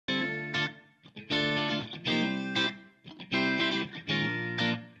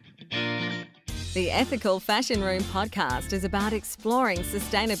The Ethical Fashion Room podcast is about exploring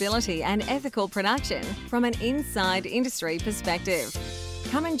sustainability and ethical production from an inside industry perspective.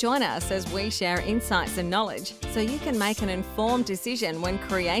 Come and join us as we share insights and knowledge so you can make an informed decision when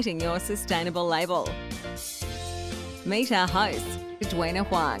creating your sustainable label. Meet our host, Edwina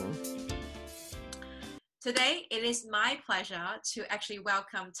Huang. Today, it is my pleasure to actually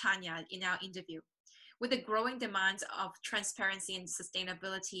welcome Tanja in our interview. With the growing demands of transparency and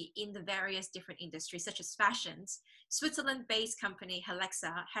sustainability in the various different industries, such as fashions, Switzerland-based company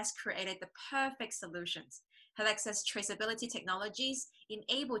Haelixa has created the perfect solutions. Haelixa's traceability technologies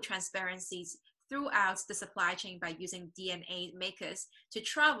enable transparencies throughout the supply chain by using DNA makers to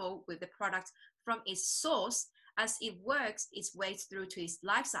travel with the product from its source as it works its way through to its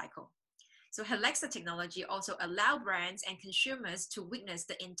life cycle. So Haelixa technology also allow brands and consumers to witness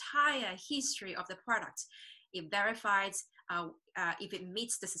the entire history of the product. It verifies if it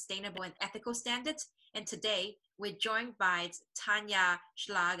meets the sustainable and ethical standards. And today, we're joined by Tanja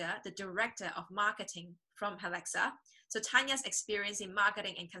Schlager, the Director of Marketing from Haelixa. So Tanja's experience in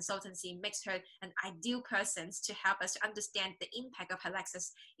marketing and consultancy makes her an ideal person to help us to understand the impact of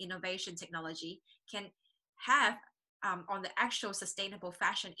Haelixa's innovation technology can have on the actual sustainable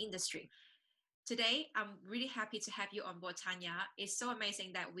fashion industry. Today, I'm really happy to have you on board, Tanja. It's so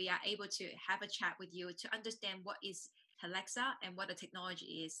amazing that we are able to have a chat with you to understand what is Haelixa and what the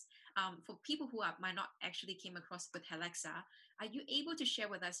technology is. For people who might not actually came across with Haelixa, are you able to share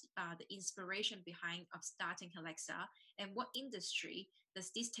with us the inspiration behind of starting Haelixa and what industry does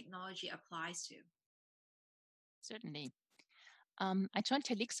this technology applies to? Certainly. I joined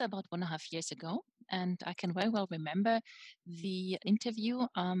Haelixa about 1.5 years ago, and I can very well remember the interview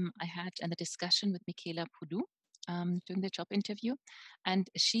I had and the discussion with Michaela Pudu during the job interview. And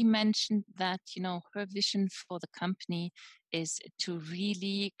she mentioned that, her vision for the company is to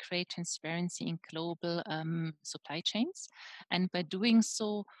really create transparency in global supply chains. And by doing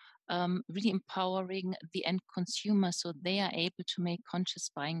so, really empowering the end consumer so they are able to make conscious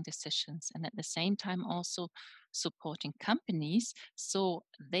buying decisions, and at the same time also supporting companies so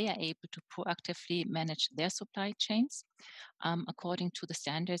they are able to proactively manage their supply chains according to the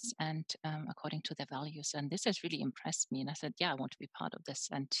standards and according to their values. And this has really impressed me. And I said, yeah, I want to be part of this.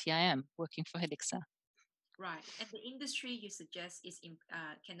 And here I am working for Haelixa. Right, and the industry you suggest is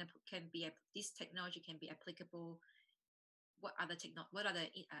this technology can be applicable. What other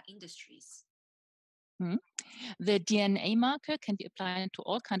industries? Mm-hmm. The DNA marker can be applied to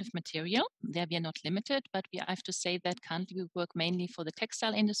all kinds of material. There we are not limited, but I have to say that currently we work mainly for the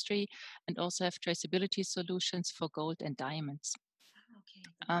textile industry and also have traceability solutions for gold and diamonds.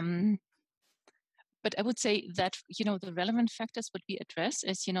 Okay. But I would say that, the relevant factors what we address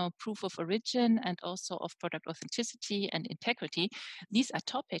is, proof of origin and also of product authenticity and integrity. These are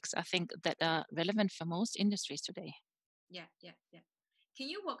topics, I think, that are relevant for most industries today. Yeah. Can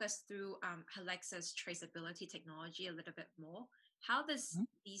you walk us through Haelixa's traceability technology a little bit more? How does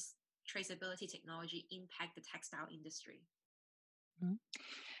this traceability technology impact the textile industry? Mm-hmm.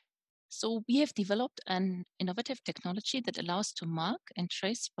 So we have developed an innovative technology that allows to mark and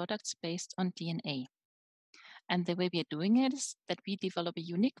trace products based on DNA. And the way we are doing it is that we develop a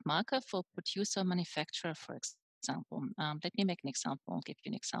unique marker for producer manufacturer, for example. Let me make an example. I'll give you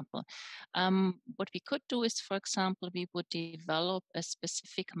an example. What we could do is, for example, we would develop a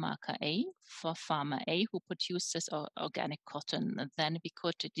specific marker A for farmer A who produces organic cotton. And then we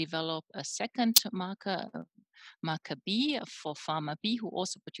could develop a second marker B for farmer B who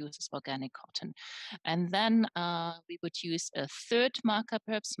also produces organic cotton. And then we would use a third marker,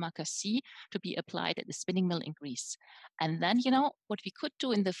 perhaps marker C, to be applied at the spinning mill in Greece. And then, what we could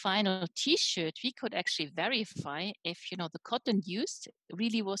do in the final T-shirt, we could actually verify if, the cotton used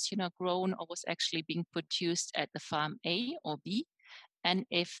really was, grown or was actually being produced at the farm A or B. And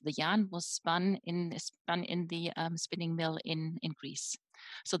if the yarn was spun in the spinning mill in Greece.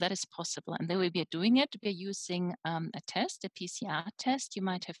 So that is possible. And the way we are doing it, we're using a test, a PCR test you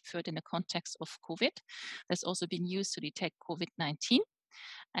might have heard in the context of COVID. That's also been used to detect COVID-19.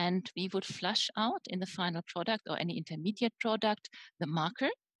 And we would flush out in the final product or any intermediate product the marker.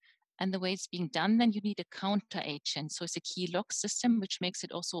 And the way it's being done, then you need a counter agent. So it's a key lock system, which makes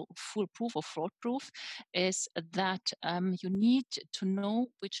it also foolproof or fraud-proof, is that you need to know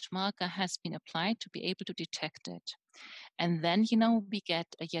which marker has been applied to be able to detect it. And then, we get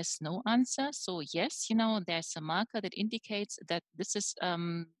a yes-no answer. So yes, there's a marker that indicates that this is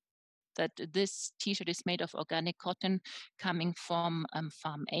that this t-shirt is made of organic cotton coming from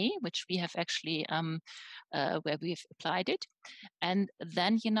farm A, which we have actually where we've applied it. And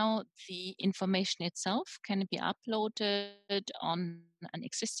then, the information itself can be uploaded on an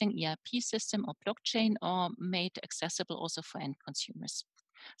existing ERP system or blockchain, or made accessible also for end consumers.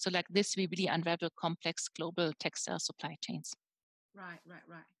 So like this, we really unravel complex global textile supply chains. Right.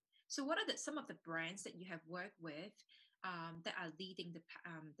 So what are some of the brands that you have worked with that are leading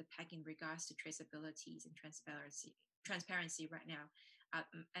the pack in regards to traceabilities and transparency right now?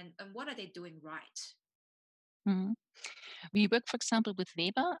 And what are they doing right? Mhm. We work, for example, with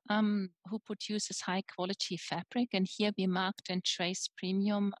Weber, who produces high quality fabric. And here we marked and trace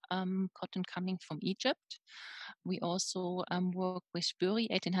premium cotton coming from Egypt. We also work with Buri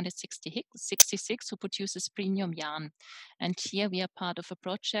 1866, who produces premium yarn. And here we are part of a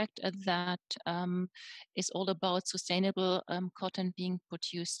project that is all about sustainable cotton being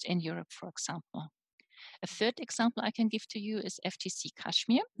produced in Europe, for example. A third example I can give to you is FTC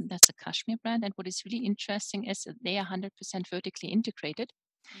Kashmir. That's a Kashmir brand. And what is really interesting is that they are 100% vertically integrated.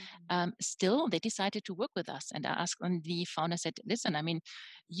 Still, they decided to work with us. And I asked, and the founder said, listen, I mean,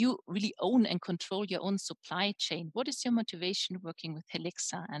 you really own and control your own supply chain. What is your motivation working with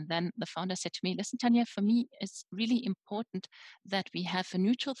Haelixa? And then the founder said to me, listen, Tanja, for me, it's really important that we have a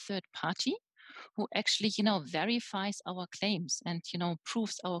neutral third party who actually, verifies our claims and,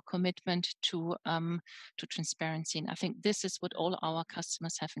 proves our commitment to transparency. And I think this is what all our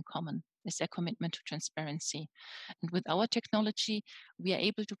customers have in common, is their commitment to transparency. And with our technology, we are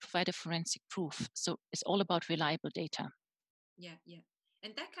able to provide a forensic proof. So it's all about reliable data. Yeah.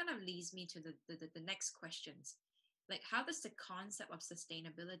 And that kind of leads me to the next questions. Like, how does the concept of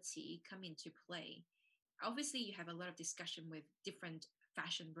sustainability come into play? Obviously, you have a lot of discussion with different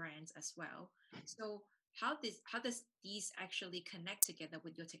fashion brands as well. So how does these actually connect together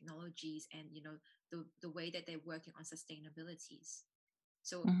with your technologies and the way that they're working on sustainabilities?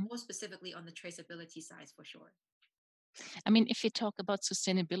 So more specifically on the traceability side, for sure. I mean, if you talk about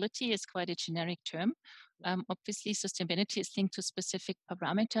sustainability, it's quite a generic term. Obviously, sustainability is linked to specific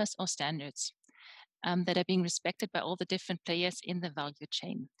parameters or standards that are being respected by all the different players in the value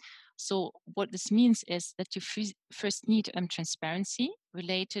chain. So what this means is that you first need transparency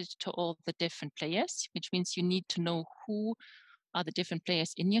related to all the different players, which means you need to know who are the different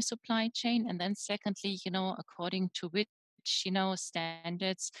players in your supply chain. And then secondly, according to which,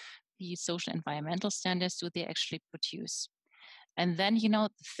 standards, the social environmental standards, do they actually produce. And then, the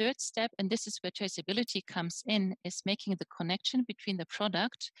third step, and this is where traceability comes in, is making the connection between the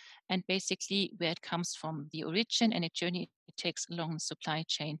product and basically where it comes from, the origin and a journey it takes along the supply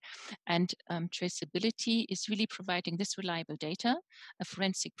chain. And traceability is really providing this reliable data, a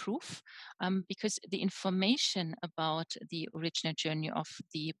forensic proof, because the information about the original journey of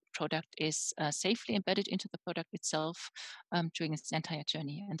the product is safely embedded into the product itself during its entire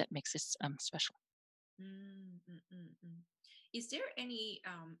journey. And that makes this special. Is there any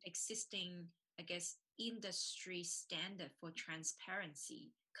existing, I guess, industry standard for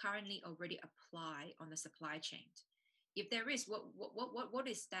transparency currently already apply on the supply chain? If there is, what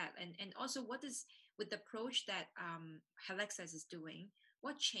is that? And also, what is, with the approach that Haelixa is doing,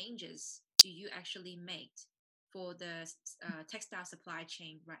 what changes do you actually make for the textile supply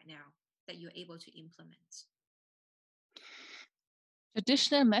chain right now that you're able to implement?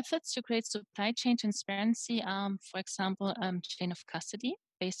 Traditional methods to create supply chain transparency, for example, chain of custody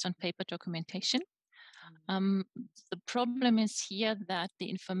based on paper documentation. The problem is here that the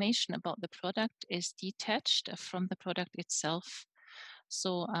information about the product is detached from the product itself.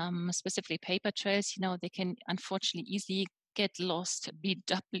 So specifically paper trails, they can unfortunately easily get lost, be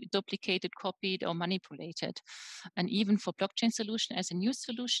duplicated, copied, or manipulated. And even for blockchain solution as a new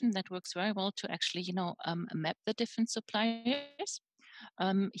solution, that works very well to actually, map the different suppliers.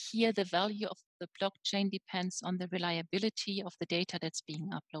 Here, the value of the blockchain depends on the reliability of the data that's being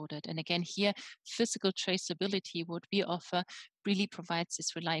uploaded. And again, here, physical traceability, what we offer, really provides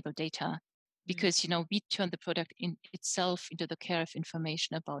this reliable data because, we turn the product in itself into the care of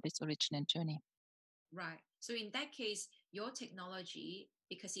information about its origin and journey. Right. So in that case, your technology,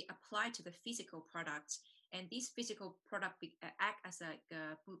 because it applied to the physical product, and this physical product act as a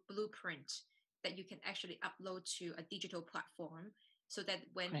blueprint that you can actually upload to a digital platform, so that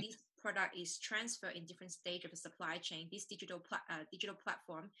when Correct. this product is transferred in different stage of the supply chain, this digital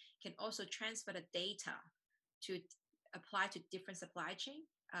platform can also transfer the data to apply to different supply chain.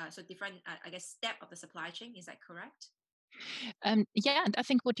 So different, I guess, step of the supply chain. Is that correct? Yeah, and I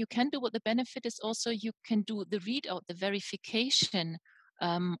think what you can do, what the benefit is also, you can do the readout, the verification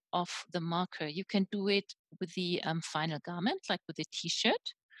of the marker. You can do it with the final garment, like with the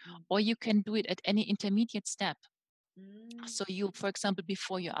t-shirt. or you can do it at any intermediate step. Mm. So you, for example,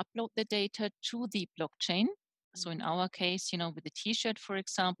 before you upload the data to the blockchain, so in our case, with the T-shirt, for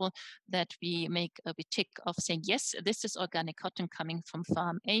example, that we make a tick of saying, yes, this is organic cotton coming from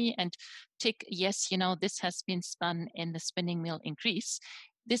farm A, and tick, yes, this has been spun in the spinning mill in Greece.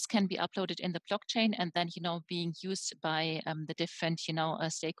 This can be uploaded in the blockchain and then, being used by the different,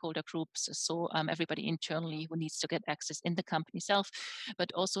 stakeholder groups. So everybody internally who needs to get access in the company itself.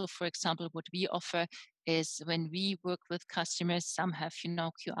 But also, for example, what we offer is when we work with customers, some have,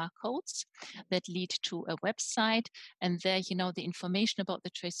 QR codes that lead to a website, and there, the information about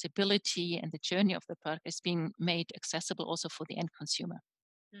the traceability and the journey of the product is being made accessible also for the end consumer.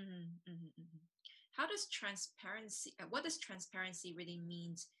 How does transparency, what does transparency really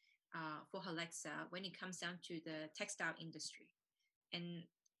mean for Haelixa when it comes down to the textile industry? And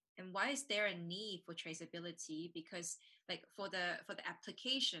why is there a need for traceability? Because like for the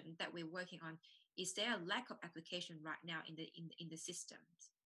application that we're working on, is there a lack of application right now in the systems?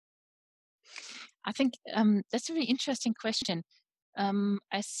 I think that's a really interesting question.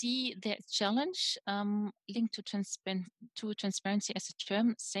 I see the challenge linked to transparency as a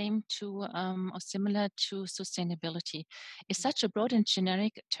term, same to or similar to sustainability. It's such a broad and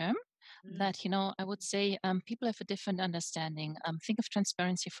generic term that, I would say people have a different understanding. Think of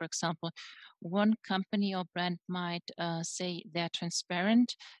transparency, for example. One company or brand might say they're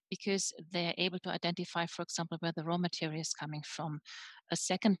transparent because they're able to identify, for example, where the raw material is coming from. A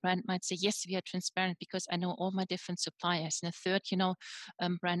second brand might say, yes, we are transparent because I know all my different suppliers. And a third,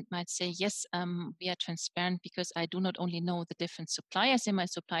 brand might say, yes, we are transparent because I do not only know the different suppliers in my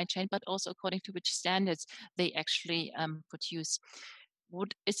supply chain, but also according to which standards they actually produce.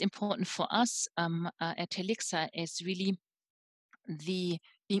 What is important for us at Haelixa is really the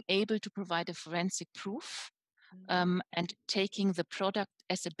being able to provide a forensic proof and taking the product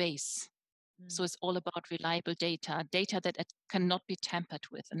as a base. So it's all about reliable data that cannot be tampered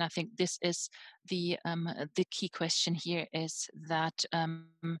with. And I think this is the key question here, is that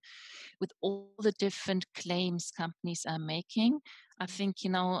with all the different claims companies are making, I think,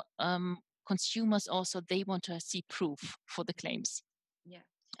 consumers also, they want to see proof for the claims. Yeah.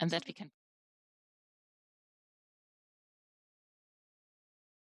 And that we can